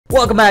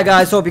Welcome back,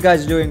 guys. Hope you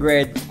guys are doing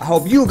great. I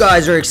hope you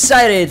guys are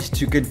excited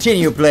to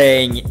continue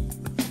playing.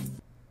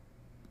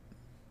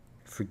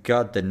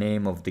 Forgot the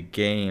name of the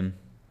game.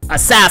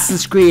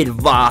 Assassin's Creed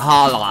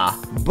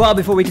Valhalla. But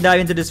before we can dive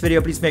into this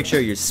video, please make sure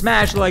you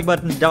smash the like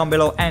button down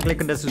below and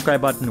click on the subscribe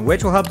button,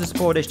 which will help to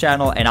support this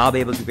channel, and I'll be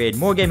able to create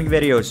more gaming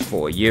videos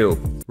for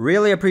you.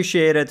 Really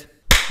appreciate it.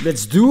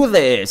 Let's do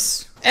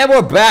this. And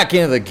we're back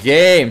in the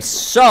game.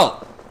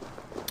 So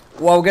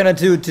what we're gonna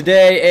do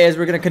today is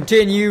we're gonna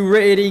continue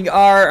raiding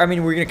our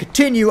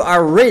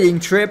raiding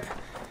trip.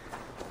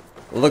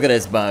 Look at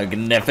this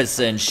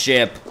magnificent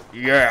ship.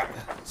 Yeah.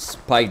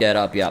 Spike that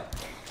up, yeah.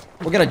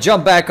 We're gonna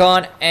jump back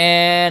on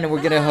and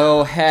we're gonna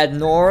go head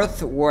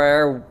north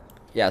where,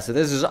 yeah, so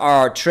this is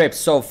our trip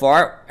so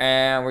far,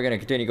 and we're gonna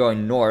continue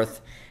going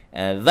north,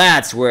 and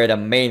that's where the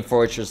main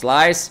fortress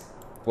lies.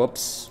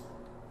 Whoops.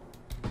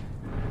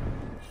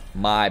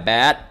 My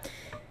bad.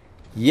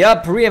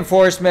 Yup,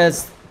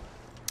 reinforcements.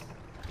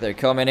 They're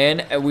coming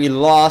in, and we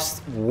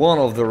lost one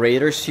of the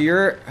raiders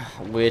here,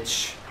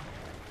 which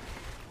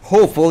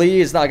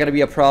hopefully is not gonna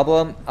be a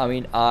problem. I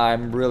mean,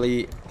 I'm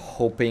really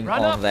hoping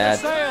on that.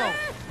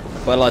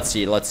 But let's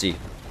see.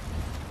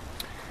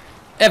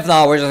 If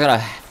not, we're just gonna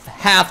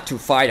have to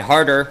fight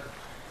harder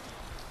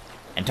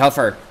and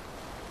tougher.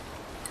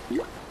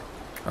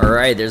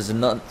 Alright, there's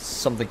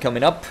something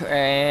coming up,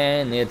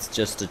 and it's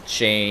just a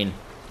chain.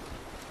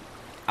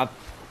 A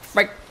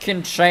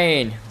freaking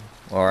chain.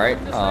 Alright,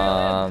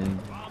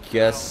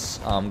 guess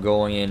I'm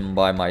going in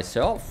by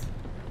myself.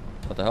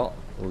 What the hell?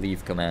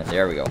 Leave command.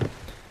 There we go.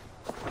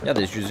 Yeah,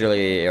 there's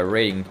usually a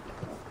rating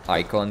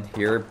icon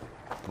here,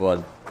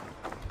 but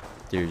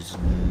there's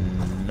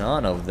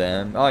none of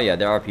them. Oh yeah,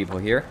 there are people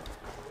here.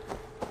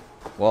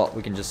 Well,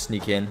 we can just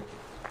sneak in.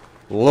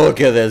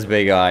 Look at this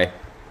big guy.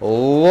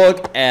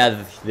 Look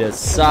at the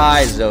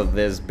size of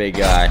this big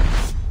guy.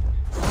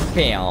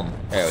 Bam.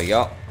 There we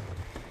go.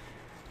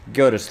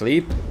 Go to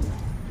sleep.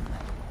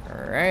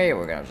 Alright,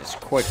 we're gonna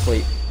just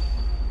quickly...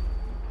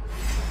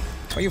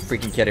 Are you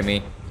freaking kidding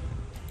me?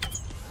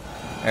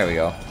 There we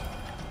go.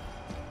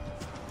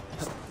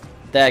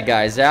 That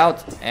guy's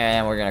out,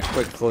 and we're gonna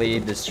quickly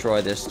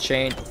destroy this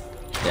chain.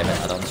 Damn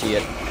it, I don't see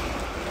it.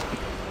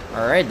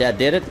 Alright, that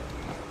did it.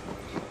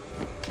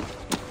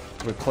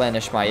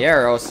 Replenish my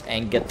arrows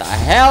and get the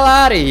hell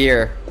out of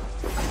here.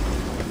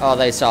 Oh,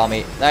 they saw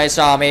me. They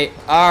saw me.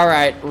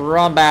 Alright,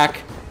 run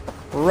back.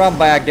 Run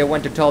back. They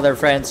went to tell their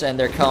friends, and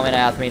they're coming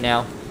at me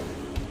now.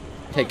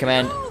 Take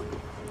command.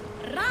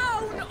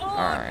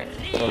 Alright,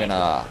 we're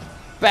gonna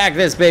back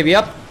this baby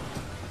up.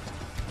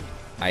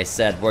 I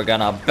said we're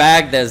gonna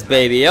bag this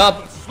baby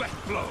up.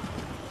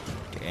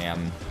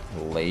 Damn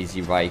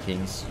lazy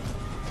Vikings.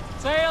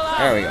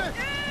 There we go.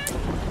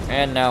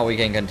 And now we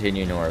can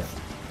continue north.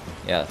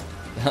 Yeah.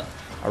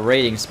 A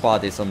raiding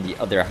spot is on the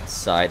other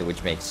side,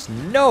 which makes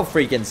no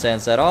freaking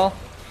sense at all.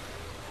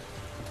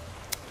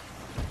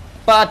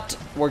 But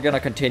we're gonna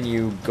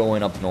continue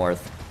going up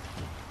north.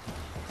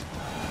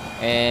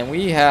 And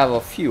we have a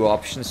few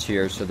options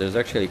here, so there's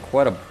actually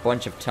quite a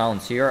bunch of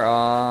towns here.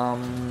 Oh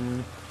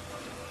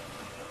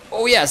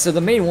yeah, so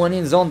the main one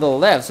is on the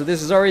left, so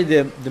this is already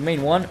the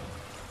main one.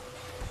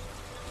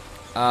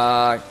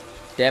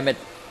 Damn it,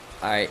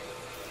 I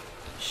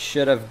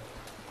should have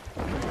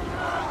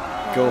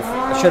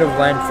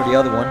went for the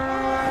other one,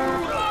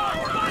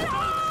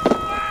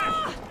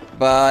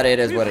 but it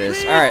is what it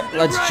is. All right,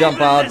 let's jump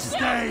out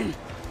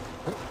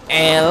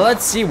and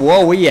let's see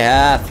what we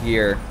have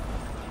here.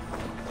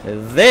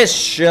 This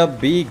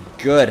should be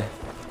good.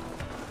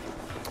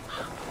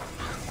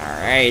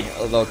 Alright,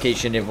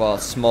 location of a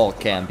small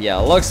camp. Yeah,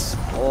 looks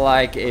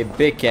like a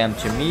big camp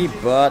to me,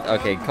 but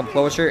okay, come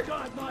closer.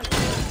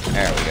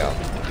 There we go.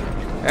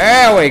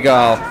 There we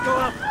go.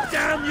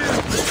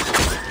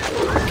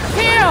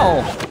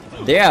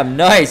 Damn,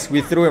 nice.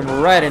 We threw him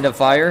right in the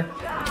fire.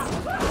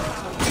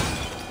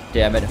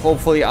 Damn it.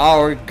 Hopefully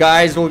our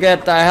guys will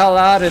get the hell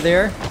out of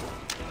there.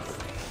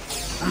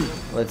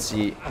 Let's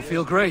see. I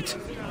feel great.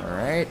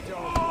 Alright.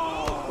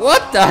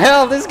 What the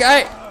hell? This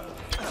guy...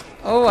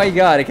 Oh my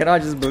god, I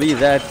cannot just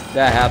believe that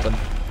happened.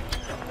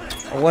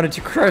 I wanted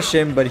to crush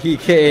him, but he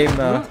came,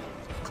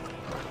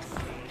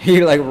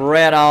 he like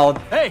ran out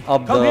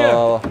up the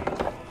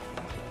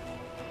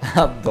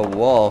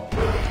wall.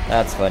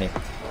 That's funny.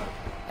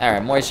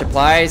 Alright, more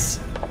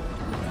supplies.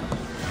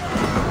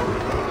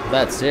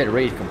 That's it,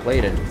 raid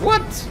completed.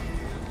 What?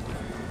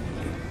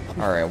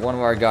 Alright, one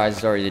of our guys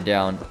is already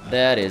down.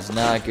 That is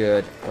not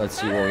good. Let's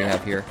see what we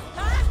have here.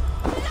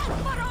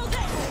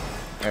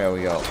 There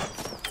we go.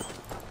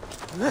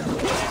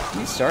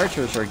 These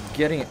archers are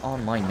getting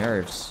on my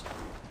nerves.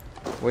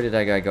 Where did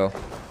that guy go?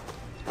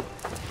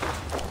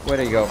 Where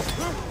did he go?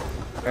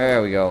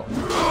 There we go.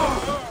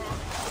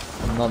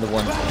 Another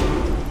one.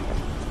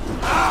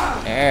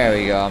 There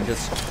we go. I'm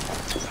just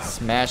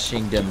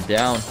smashing them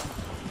down.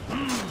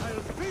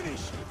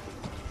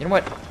 You know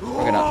what?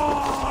 We're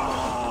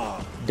gonna...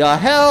 The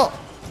hell?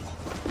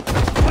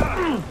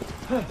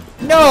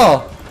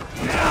 No!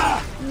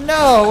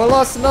 No! We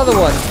lost another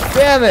one.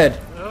 Damn it!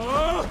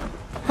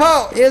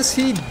 How is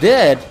he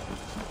dead?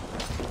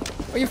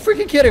 Are you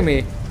freaking kidding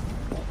me?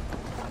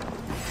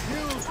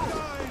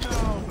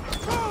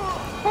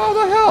 How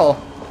the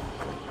hell?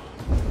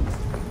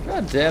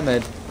 God damn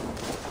it.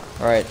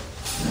 Alright.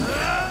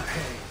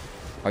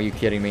 Are you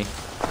kidding me?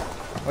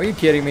 Are you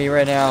kidding me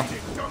right now?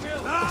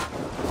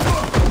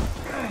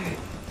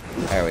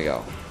 There we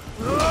go.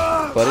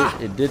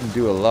 But it didn't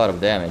do a lot of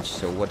damage,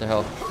 so what the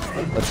hell?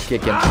 Let's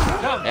kick him.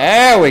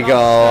 There we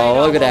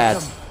go. Look at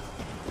that.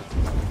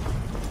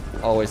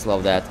 Always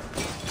love that.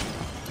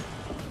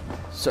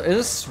 So is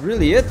this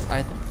really it?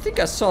 I think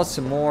I saw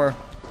some more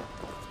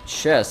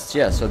chests.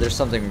 Yeah, so there's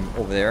something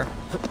over there.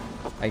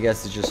 I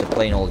guess it's just a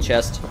plain old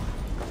chest.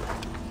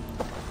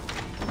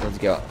 Let's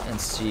go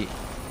and see.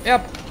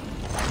 Yep.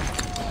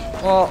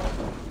 Well,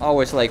 I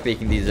always like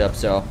picking these up,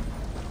 so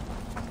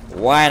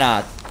why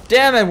not?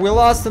 Damn it, we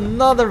lost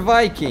another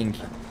Viking.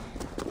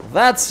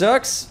 That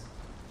sucks.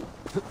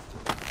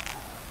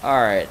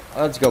 Alright,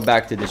 let's go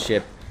back to the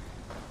ship.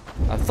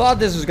 I thought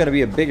this was gonna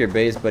be a bigger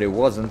base, but it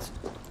wasn't.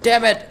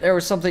 Damn it, there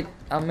was something.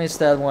 I missed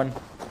that one.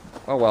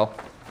 Oh well.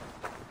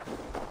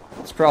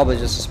 It's probably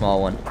just a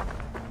small one.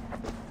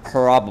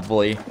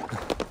 Probably.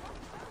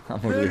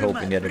 I'm really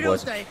hoping that it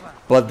was.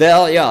 But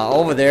yeah,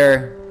 over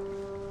there,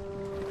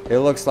 it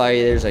looks like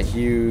there's a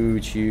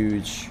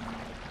huge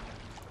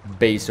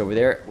base over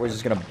there. We're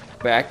just gonna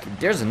back.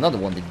 There's another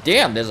one.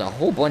 Damn, there's a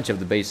whole bunch of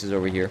the bases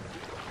over here.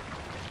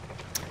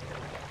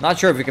 Not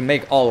sure if we can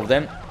make all of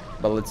them,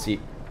 but let's see.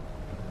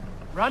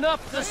 Run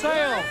up the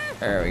sail.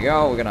 There we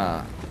go. We're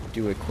gonna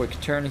do a quick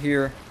turn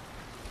here.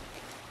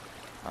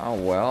 Oh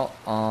well.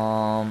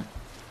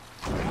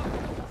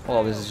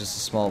 Well, this is just a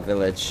small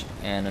village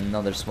and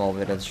another small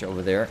village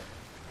over there.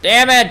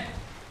 Damn it!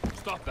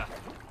 Stop that.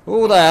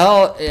 Who the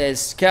hell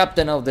is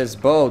captain of this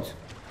boat?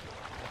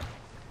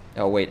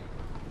 Oh wait.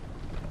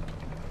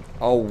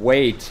 Oh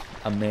wait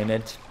a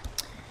minute.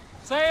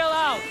 Sail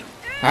out.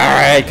 All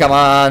right, come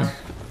on.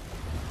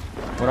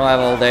 We don't have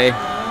all day.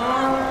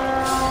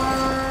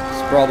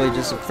 It's probably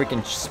just a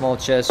freaking small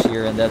chest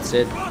here, and that's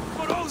it.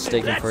 It's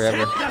taking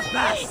forever.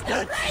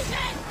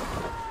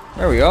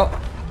 There we go.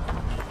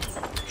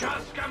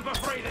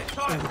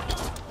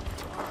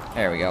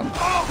 There we go.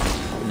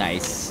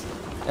 Nice.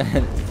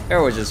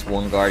 There was just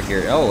one guard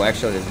here. Oh,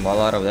 actually, there's a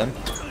lot of them.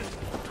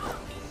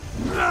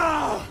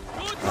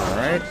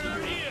 Alright.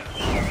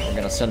 I'm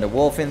gonna send a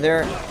wolf in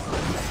there.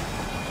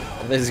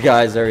 This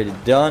guy's already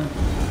done.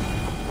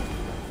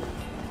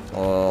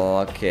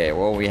 Okay,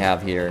 what do we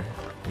have here?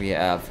 We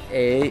have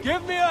a...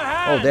 Give me a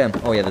hand. Oh, damn.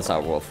 Oh, yeah, that's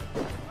our wolf.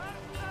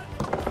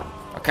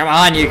 Oh, come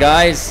on, you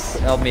guys.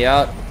 Help me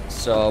out.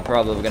 So,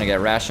 probably we're gonna get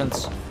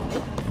rations.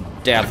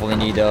 Definitely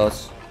need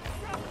those.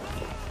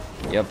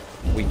 Yep,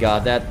 we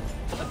got that.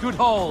 A good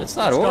hole. It's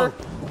not over.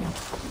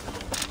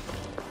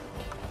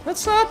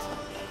 That's not.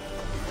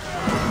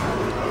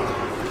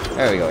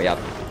 There we go. Yep,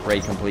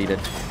 raid completed.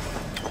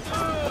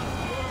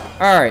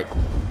 All right.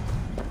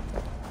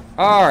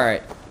 All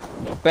right.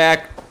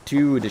 Back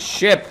to the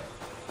ship.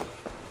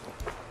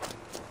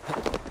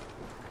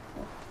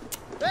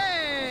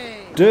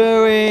 Hey!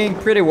 Doing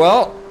pretty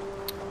well.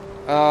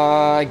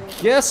 I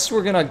guess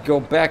we're gonna go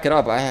back it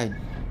up.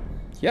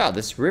 Yeah,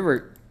 this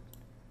river.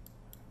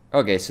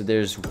 Okay, so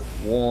there's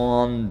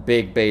one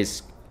big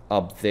base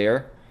up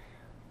there.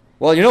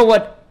 Well, you know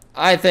what?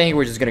 I think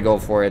we're just gonna go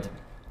for it,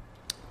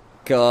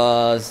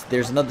 cause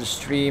there's another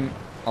stream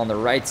on the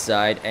right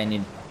side, and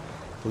it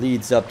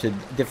leads up to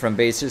different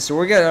bases. So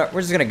we're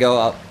just gonna go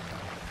up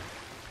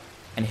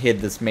and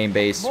hit this main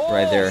base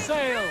right there.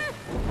 Sail.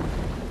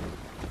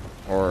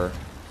 Or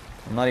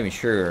I'm not even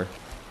sure.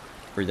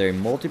 Are there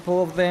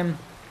multiple of them?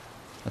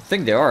 I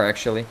think there are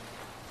actually.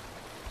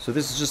 So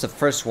this is just the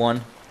first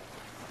one.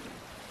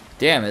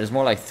 Damn, there's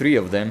more like 3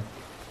 of them.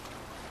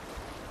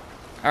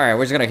 Alright,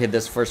 we're just gonna hit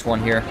this first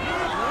one here.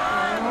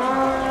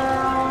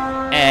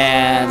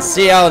 And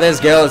see how this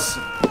goes.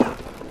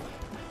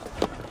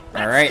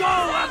 Alright.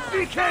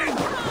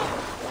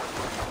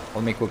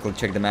 Let me quickly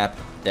check the map.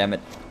 Damn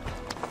it.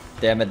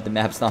 Damn it, the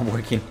map's not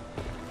working.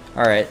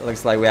 Alright,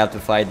 looks like we have to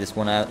fight this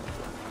one out.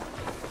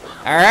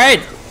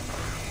 Alright!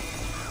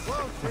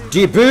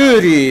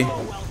 Djibouti!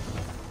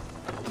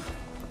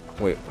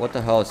 Wait, what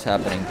the hell is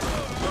happening?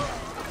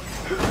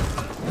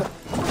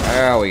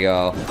 There we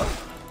go.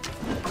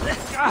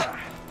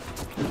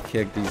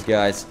 Kick these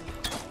guys.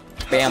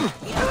 Bam!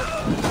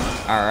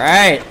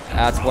 Alright!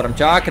 That's what I'm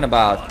talking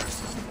about.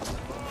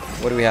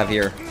 What do we have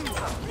here?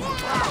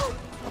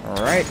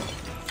 Alright.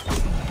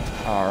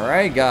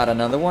 Alright, got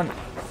another one.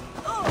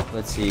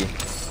 Let's see.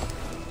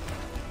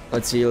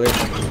 Let's see. I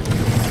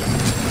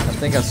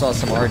think I saw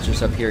some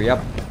archers up here.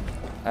 Yep.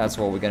 That's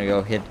what we're gonna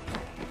go hit.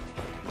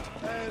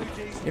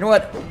 You know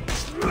what?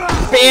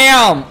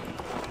 Bam!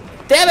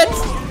 Damn it!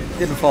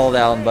 Didn't fall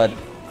down, but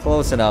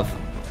close enough.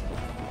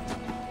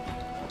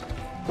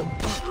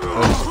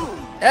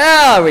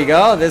 There we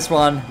go. This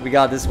one. We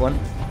got this one.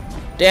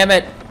 Damn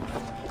it.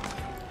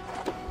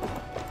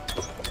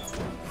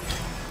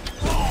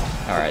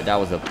 Alright, that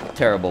was a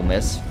terrible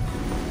miss.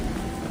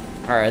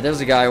 Alright, there's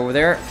a guy over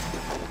there.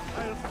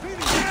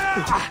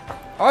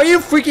 Are you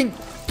freaking...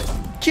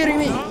 kidding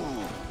me?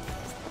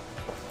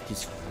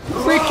 These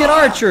freaking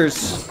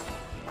archers!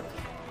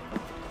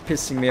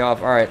 Pissing me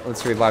off. Alright,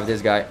 let's revive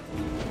this guy.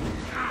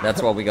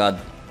 That's what we got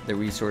the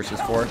resources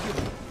for.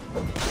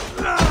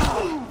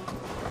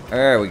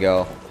 There we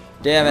go.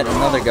 Damn it,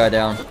 another guy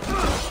down.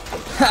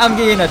 I'm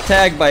getting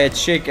attacked by a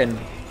chicken.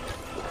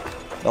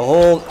 The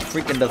whole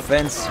freaking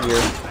defense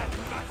here.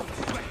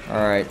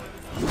 Alright.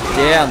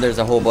 Damn, there's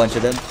a whole bunch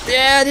of them.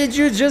 Yeah, did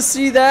you just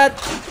see that?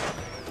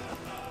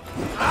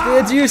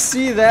 Did you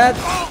see that?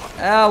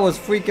 That was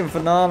freaking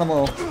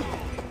phenomenal.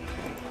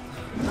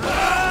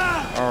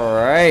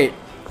 Alright.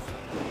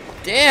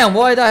 Damn,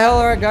 why the hell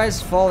are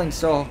guys falling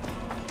so?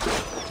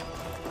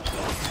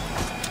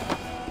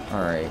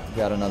 Alright,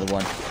 got another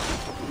one.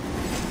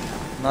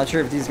 Not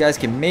sure if these guys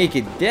can make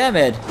it. Damn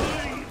it.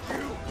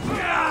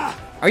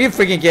 Are you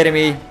freaking kidding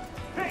me?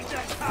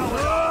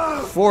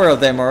 4 of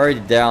them are already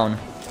down.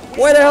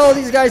 Why the hell are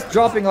these guys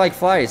dropping like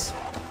flies?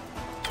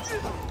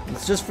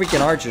 It's just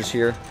freaking archers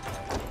here.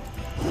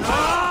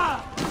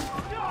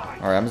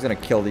 Alright, I'm just gonna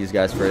kill these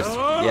guys first.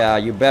 Yeah,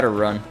 you better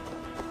run.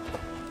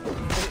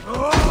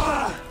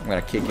 I'm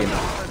gonna kick him.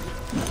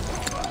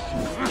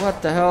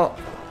 What the hell?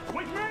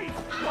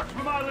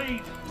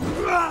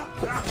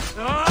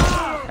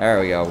 There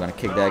we go, I'm gonna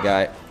kick that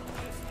guy.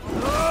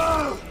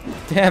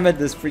 Damn it,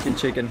 this freaking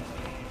chicken.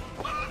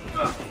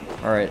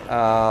 Alright,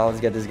 let's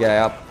get this guy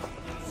up.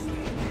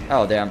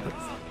 Oh, damn.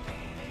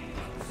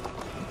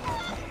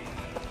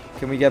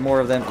 Can we get more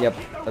of them? Yep,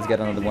 let's get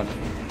another one.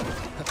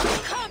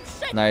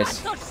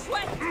 Nice.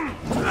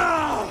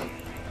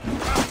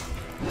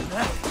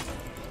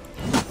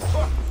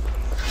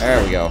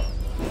 There we go.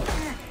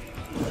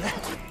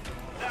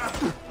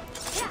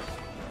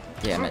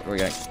 Damn it,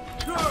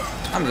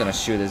 I'm gonna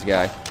shoot this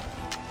guy.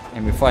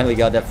 And we finally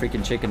got that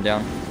freaking chicken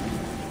down.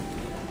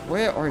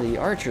 Where are the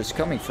archers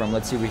coming from?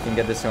 Let's see if we can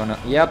get this one.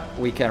 Yep,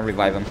 we can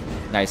revive him.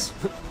 Nice.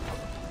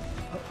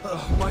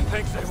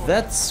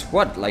 That's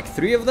what, like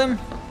 3 of them?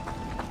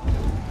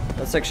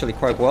 That's actually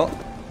quite well.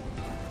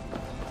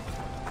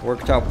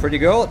 Worked out pretty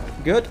good.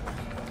 Good.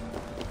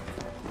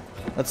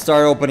 Let's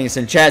start opening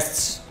some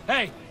chests.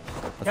 Hey,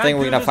 I think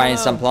we're gonna find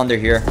some plunder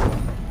here.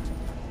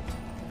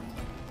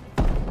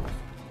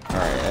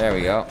 Alright, there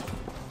we go.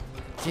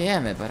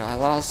 Damn it, but I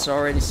lost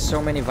already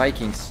so many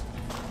Vikings.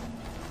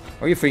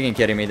 Are you freaking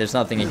kidding me? There's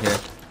nothing in here.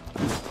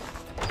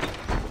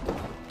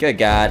 Good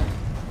God.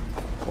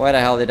 Why the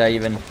hell did I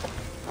even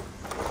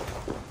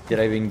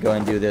go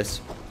and do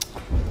this?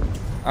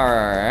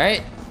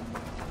 Alright.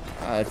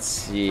 Let's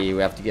see.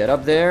 We have to get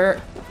up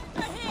there.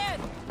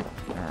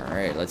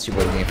 Alright, let's see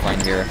what we can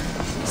find here.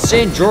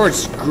 St.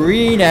 George's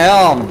Green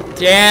Helm.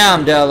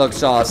 Damn, that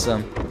looks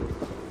awesome.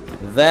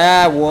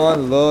 That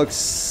one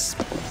looks...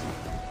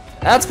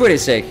 That's pretty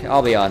sick,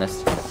 I'll be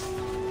honest.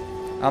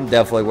 I'm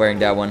definitely wearing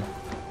that one.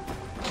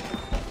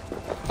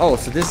 Oh,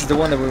 so this is the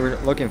one that we were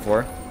looking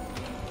for.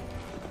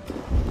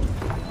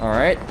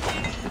 Alright.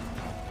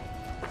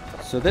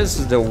 So this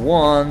is the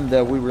one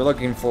that we were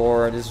looking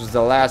for. This was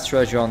the last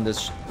treasure on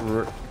this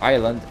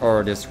island,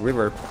 or this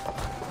river.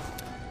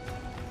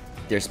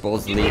 There's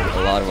supposedly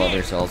a lot of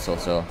others also,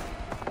 so...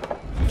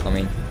 I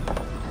mean,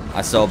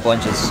 I saw a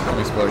bunch of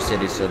unexplored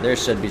cities, so there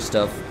should be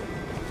stuff.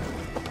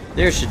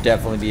 There should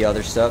definitely be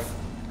other stuff.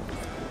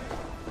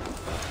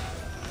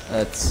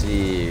 Let's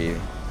see...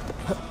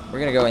 We're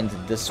gonna go into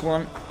this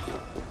one.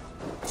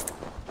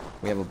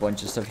 We have a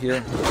bunch of stuff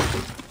here.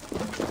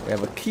 We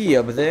have a key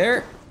up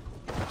there.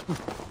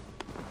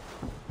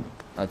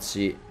 Let's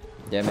see.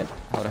 Damn it.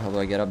 How the hell do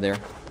I get up there?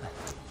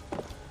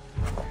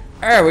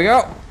 There we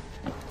go.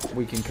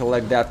 We can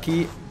collect that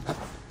key.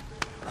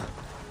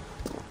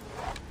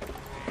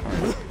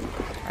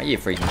 Are you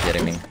freaking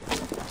kidding me?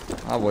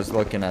 I was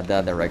looking at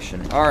that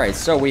direction. Alright,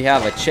 so we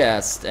have a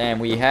chest and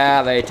we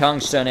have a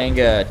tungsten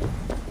ingot.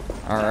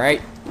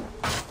 Alright.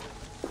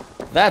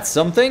 That's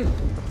something.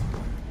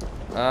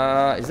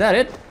 Is that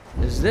it?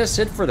 Is this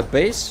it for the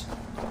base?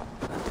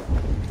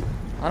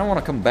 I don't want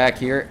to come back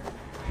here.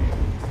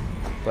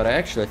 But I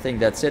actually think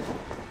that's it.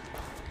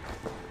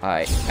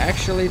 I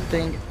actually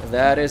think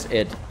that is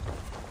it.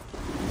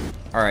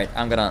 Alright,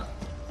 I'm gonna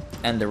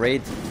end the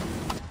raid.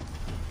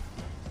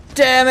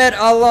 Damn it,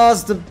 I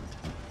lost the...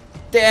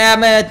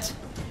 Damn it!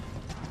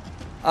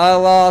 I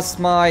lost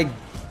my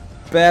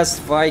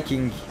best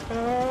Viking.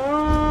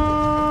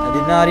 I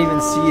did not even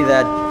see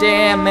that.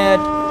 Damn it!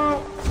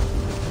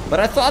 But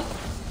I thought...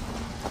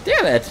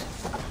 Damn it!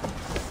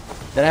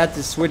 That I had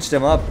to switch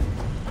them up.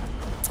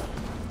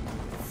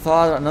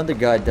 Thought another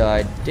guy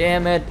died.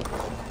 Damn it!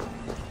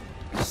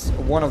 Just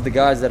one of the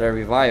guys that I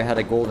revived had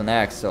a golden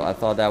axe, so I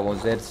thought that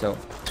was it, so...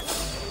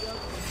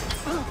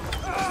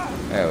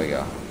 There we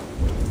go.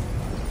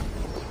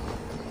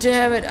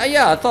 Damn it!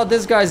 Yeah, I thought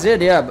this guy's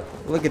it, yeah, but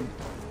look at...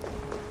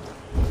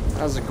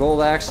 Has a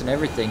gold axe and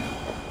everything.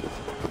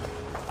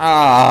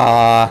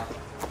 Ah!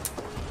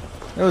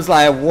 It was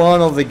like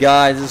one of the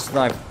guys. This is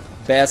my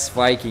best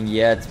Viking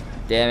yet.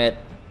 Damn it.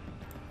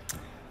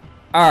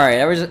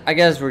 Alright, I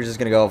guess we're just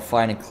gonna go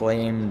find and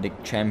claim the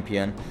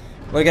champion.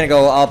 We're gonna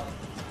go up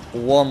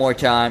one more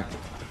time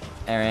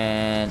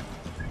And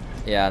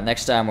yeah,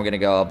 next time we're gonna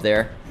go up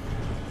there.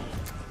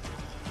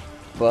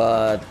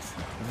 But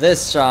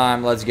this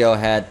time, let's go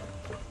ahead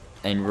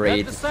and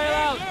raid Get the sail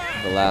out.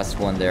 the last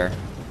one there.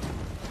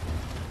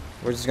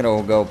 We're just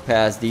gonna go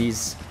past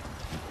these.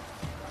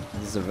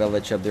 There's a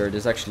village up there.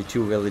 There's actually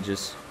 2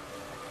 villages.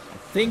 I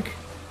think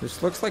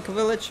this looks like a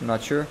village. I'm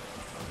not sure.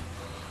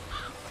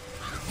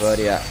 But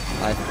yeah,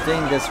 I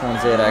think this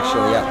one's it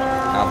actually. Yeah,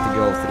 I have to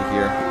go through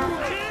here.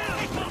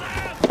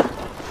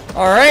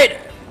 Alright!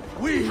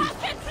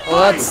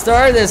 Let's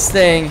start this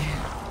thing.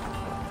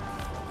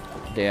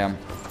 Damn.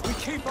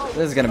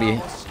 This is gonna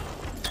be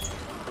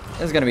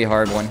a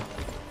hard one.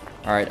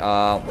 Alright,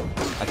 I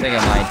think I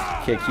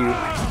might kick you.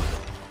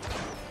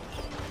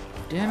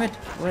 Damn it!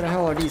 Where the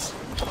hell are these?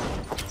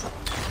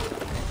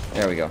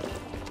 There we go.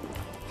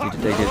 Need to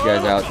take these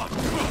guys out.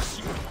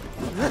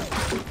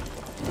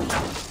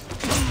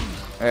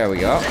 There we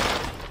go.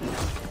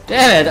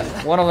 Damn it!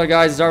 One of the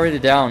guys is already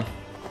down.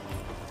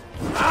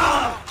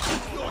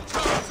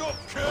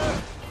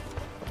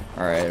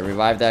 Alright,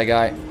 revive that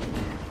guy.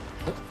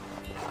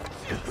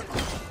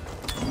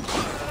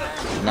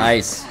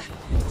 Nice.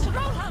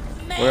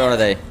 Where are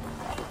they?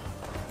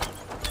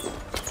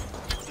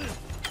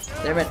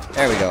 Damn it.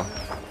 There we go.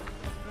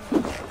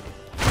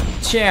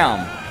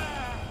 Cham.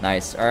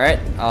 Nice. Alright.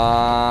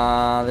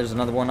 There's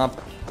another one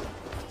up.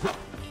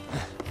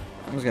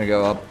 I'm just gonna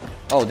go up.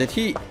 Oh, did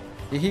he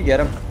get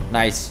him?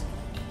 Nice.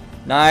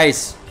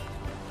 Nice.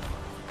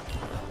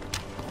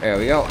 There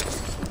we go.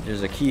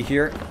 There's a key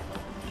here.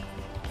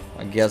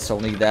 I guess I'll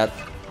need that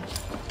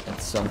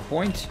at some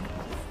point.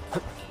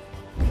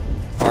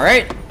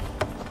 Alright.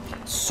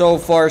 So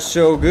far,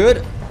 so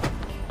good.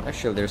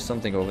 Actually, there's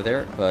something over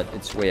there, but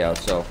it's way out,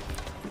 so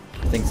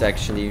I think it's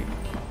actually...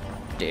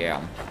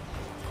 Damn.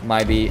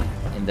 Might be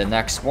in the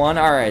next one.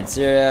 Alright,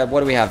 so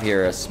what do we have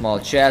here? A small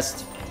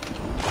chest.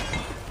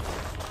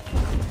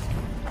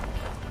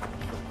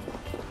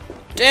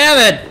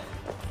 Damn it!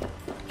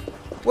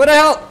 What the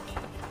hell?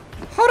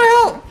 How the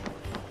hell?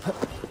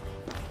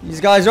 These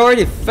guys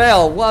already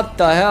fell. What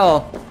the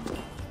hell?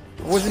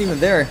 I wasn't even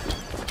there.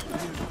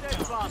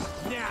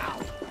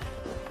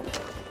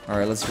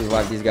 Alright, let's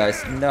revive these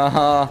guys.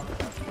 No.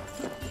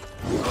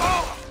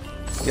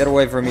 Get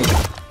away from me.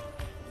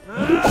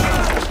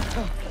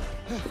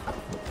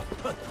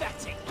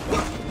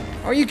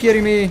 Are you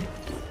kidding me?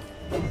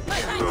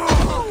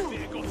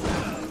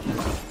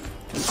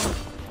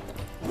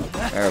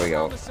 There we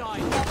go.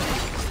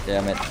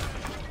 Damn it.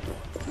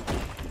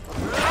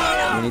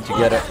 We need to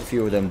get a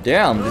few of them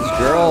down. This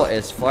girl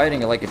is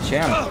fighting like a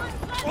champ.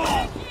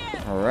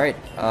 Alright.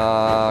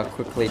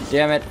 Quickly.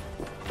 Damn it.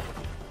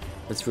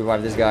 Let's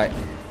revive this guy.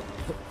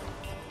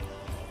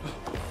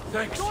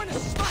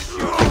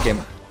 Kick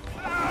him.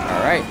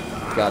 Alright.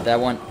 Got that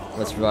one.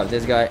 Let's revive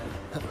this guy.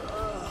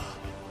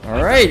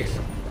 Alright.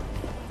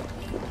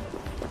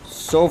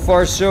 So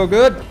far, so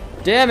good.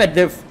 Damn it,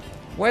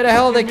 where the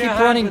hell they keep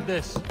running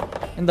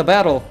in the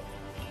battle?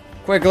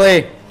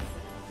 Quickly.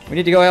 We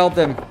need to go help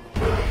them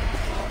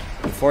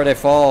before they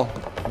fall.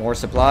 More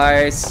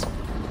supplies.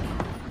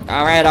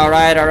 Alright,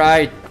 alright,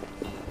 alright.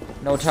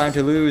 No time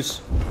to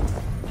lose.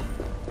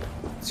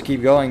 Let's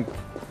keep going.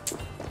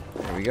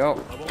 There we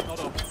go.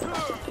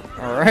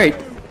 Alright.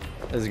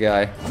 This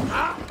guy.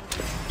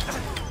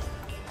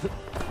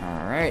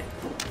 Alright.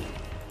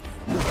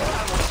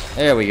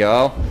 There we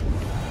go.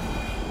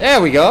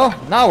 There we go.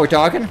 Now we're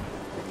talking.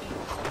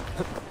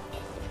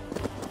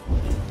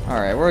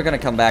 Alright, we're gonna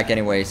come back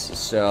anyways.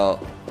 So,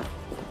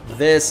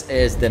 this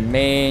is the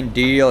main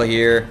deal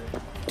here.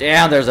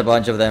 Damn, there's a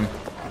bunch of them.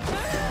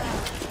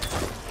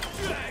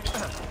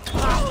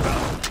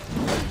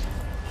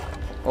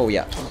 Oh,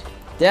 yeah.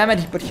 Damn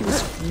it, but he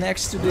was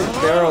next to the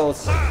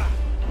barrels.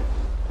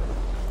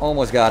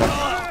 Almost got him.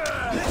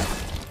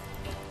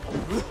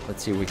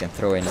 Let's see if we can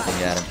throw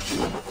anything at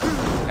him.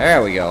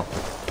 There we go.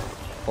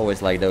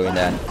 Always like doing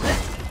that.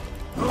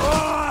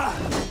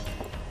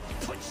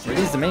 Are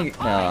these the main...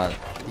 No,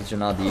 these are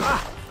not the...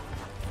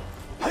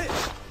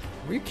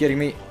 Are you kidding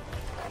me?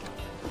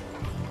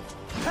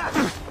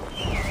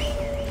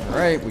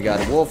 Alright, we got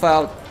a wolf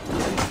out.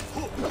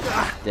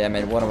 Damn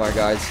it, one of our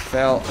guys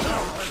fell.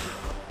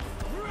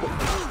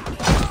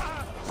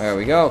 There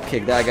we go,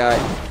 kick that guy.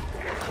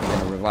 We're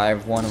gonna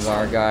revive one of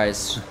our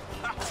guys.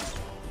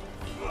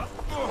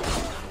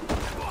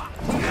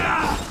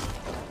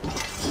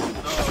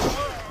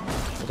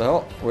 What the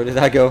hell? Where did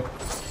that go?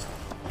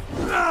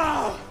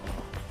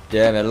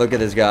 Damn it, look at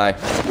this guy.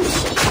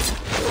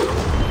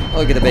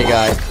 Look at the big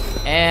guy.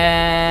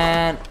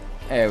 And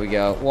there we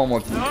go. One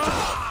more.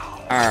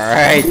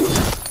 Alright.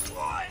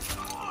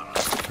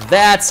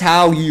 That's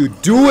how you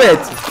do it.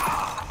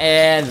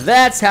 And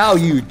that's how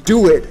you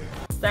do it.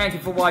 Thank you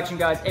for watching,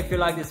 guys. If you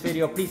like this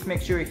video, please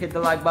make sure you hit the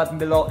like button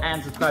below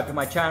and subscribe to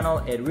my channel.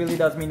 It really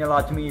does mean a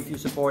lot to me if you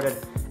support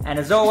it. And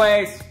as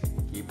always,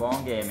 keep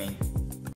on gaming.